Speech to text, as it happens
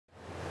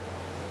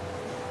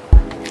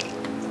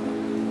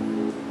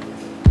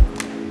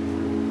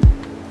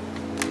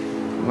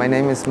My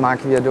name is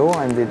Marc Viardot.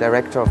 I'm the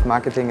Director of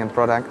Marketing and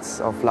Products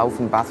of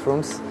Laufen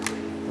Bathrooms.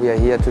 We are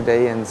here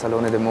today in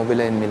Salone del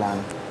Mobile in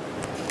Milan.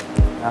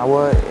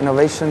 Our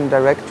Innovation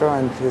Director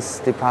and his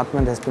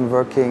department has been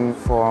working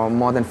for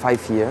more than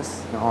 5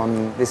 years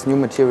on this new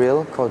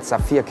material called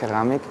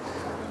SaphirKeramik,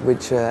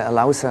 which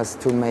allows us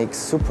to make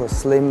super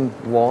slim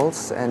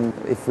walls. And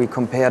if we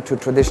compare to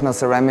traditional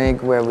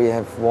ceramic, where we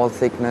have wall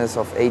thickness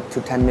of 8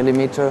 to 10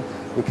 millimeter,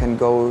 we can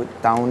go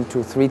down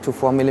to 3 to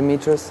 4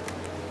 millimeters.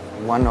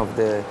 One of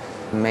the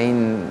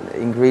main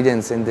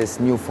ingredients in this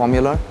new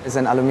formula is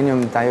an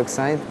aluminum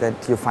dioxide that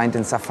you find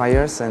in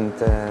sapphires, and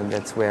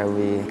that's where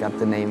we got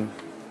the name.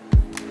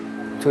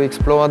 To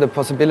explore the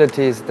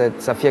possibilities that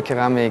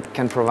SaphirKeramik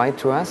can provide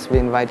to us, we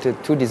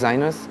invited 2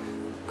 designers,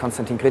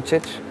 Konstantin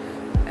Grcic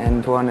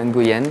and Toan and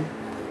Nguyen,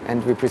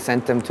 and we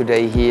present them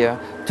today here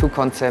 2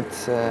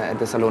 concepts at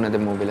the Salone del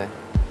Mobile.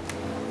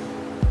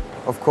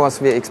 Of course,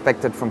 we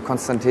expected from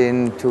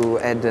Konstantin to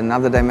add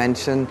another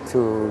dimension,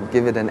 to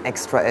give it an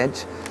extra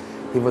edge.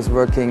 He was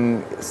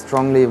working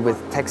strongly with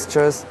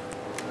textures.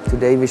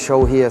 Today we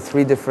show here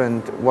 3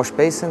 different wash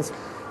basins,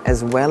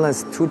 as well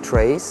as 2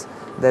 trays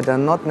that are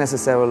not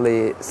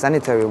necessarily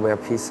sanitary ware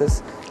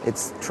pieces.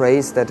 It's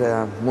trays that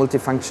are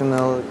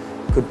multifunctional,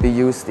 could be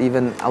used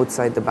even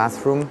outside the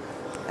bathroom,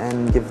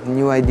 and give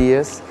new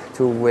ideas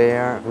to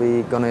where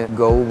we're gonna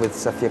go with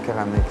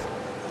SaphirKeramik.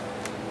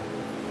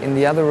 In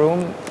the other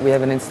room, we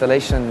have an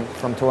installation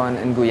from Toan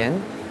and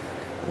Nguyen.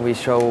 We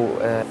show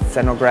a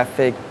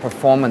scenographic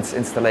performance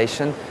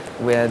installation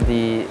where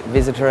the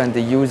visitor and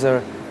the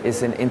user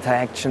is in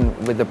interaction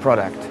with the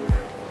product.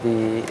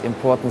 The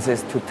importance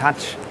is to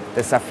touch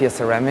the Saphir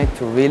ceramic,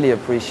 to really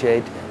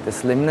appreciate the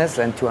slimness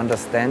and to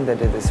understand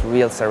that it is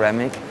real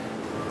ceramic.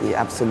 The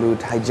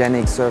absolute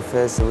hygienic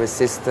surface,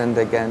 resistant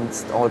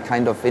against all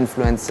kind of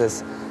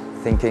influences,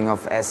 thinking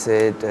of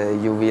acid,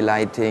 UV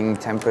lighting,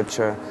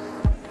 temperature.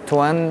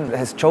 Toan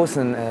has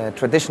chosen a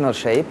traditional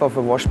shape of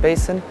a wash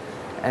basin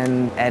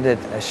and added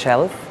a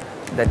shelf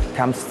that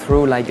comes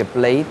through like a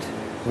blade,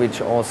 which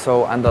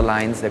also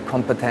underlines the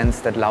competence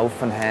that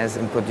Laufen has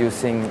in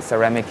producing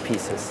ceramic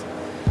pieces.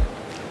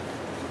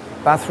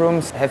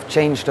 Bathrooms have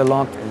changed a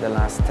lot in the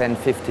last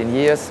 10-15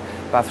 years.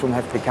 Bathrooms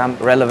have become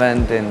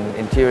relevant in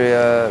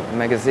interior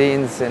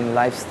magazines, in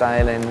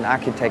lifestyle, in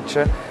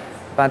architecture.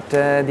 But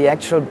the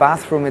actual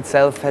bathroom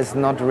itself has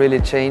not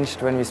really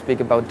changed when we speak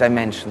about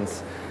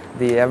dimensions.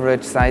 The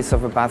average size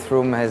of a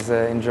bathroom has,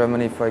 in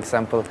Germany, for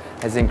example,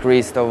 has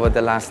increased over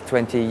the last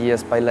 20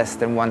 years by less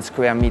than 1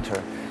 square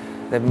meter.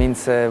 That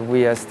means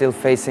we are still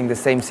facing the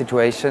same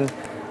situation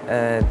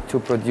to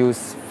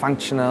produce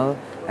functional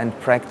and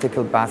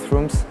practical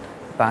bathrooms,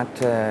 but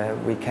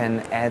we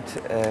can add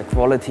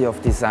quality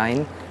of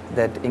design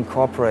that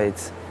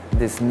incorporates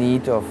this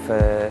need of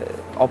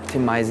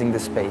optimizing the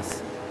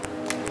space.